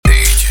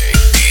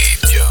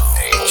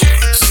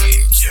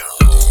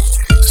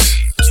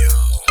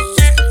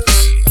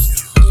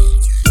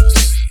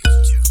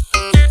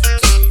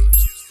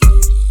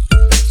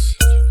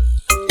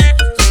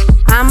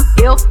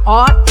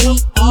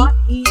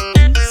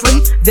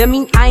That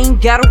mean I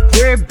ain't gotta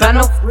worry about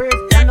no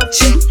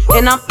cheat.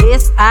 And I'm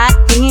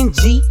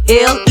S-I-N-G-L-E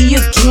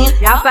again.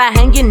 Outside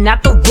hanging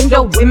out the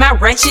window with my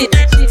ratchet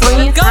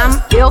friends. I'm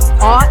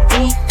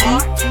F-R-E-E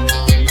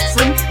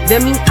free.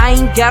 That mean I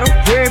ain't gotta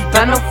worry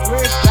about no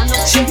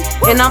cheat.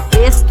 And I'm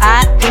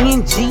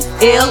S-I-N-G-L-E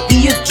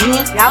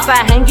again.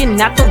 Outside hanging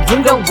out the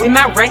window with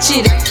my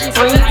ratchet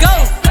friends. Go!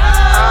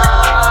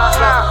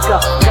 Go,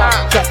 go,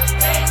 go.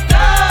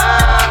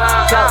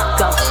 Go,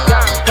 go, go,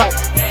 go.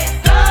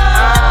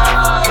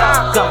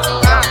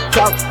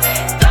 Go,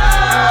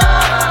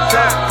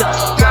 go,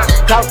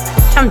 go.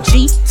 I'm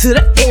G to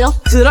the L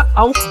to the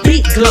O,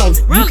 big glow.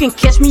 You can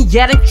catch me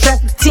at a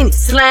traffic tennis,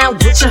 slime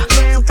with ya.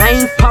 I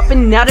ain't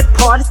popping out at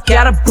parties,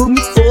 gotta book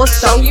me for a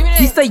show.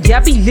 He say, yeah,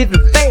 I be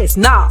living fast,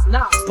 nah,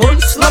 boy,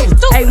 you slow.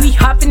 Hey, we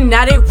hopping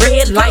out at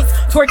red lights,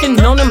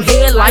 twerking on them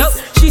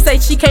headlights. She say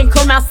she can't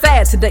come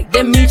outside today,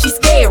 that means she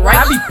scared,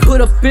 right? I be put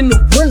up in the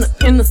winter,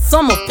 in the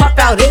summer, pop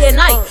out every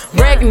night.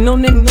 Bragging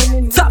on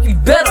that top, you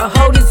better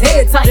hold his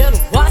head tight.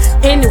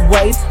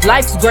 Anyways,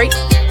 life's great,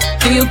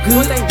 feel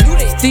good,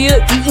 still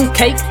eating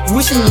cake,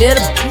 wishing that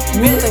a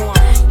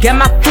got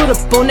my foot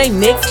up on they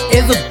neck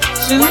as a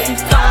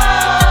shoot.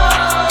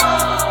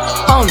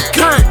 On the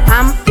gun,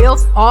 I'm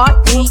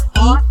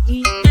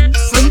F-R-E-E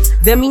free.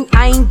 That mean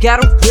I ain't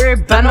gotta worry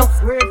about no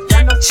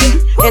cheat.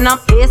 And I'm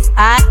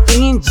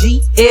S-I-N-G-L-E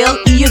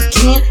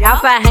again.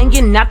 Outside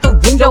hanging out the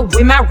window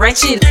with my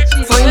ratchet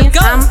friends.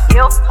 I'm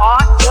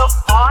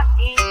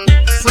F-R-E-E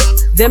free.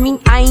 That mean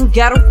I ain't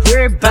gotta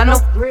worry about no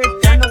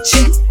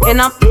cheat.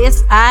 And I'm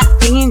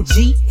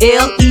S-I-N-G-L-E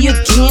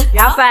again.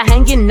 Outside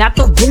hanging out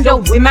the window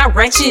with my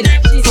ratchet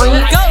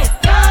friends.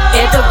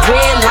 At the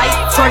red light,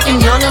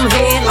 twerking on them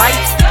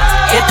headlights.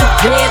 At the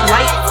red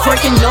light,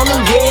 twerking on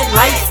them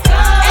headlights.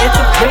 At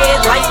the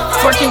red light,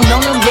 twerking on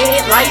them headlights.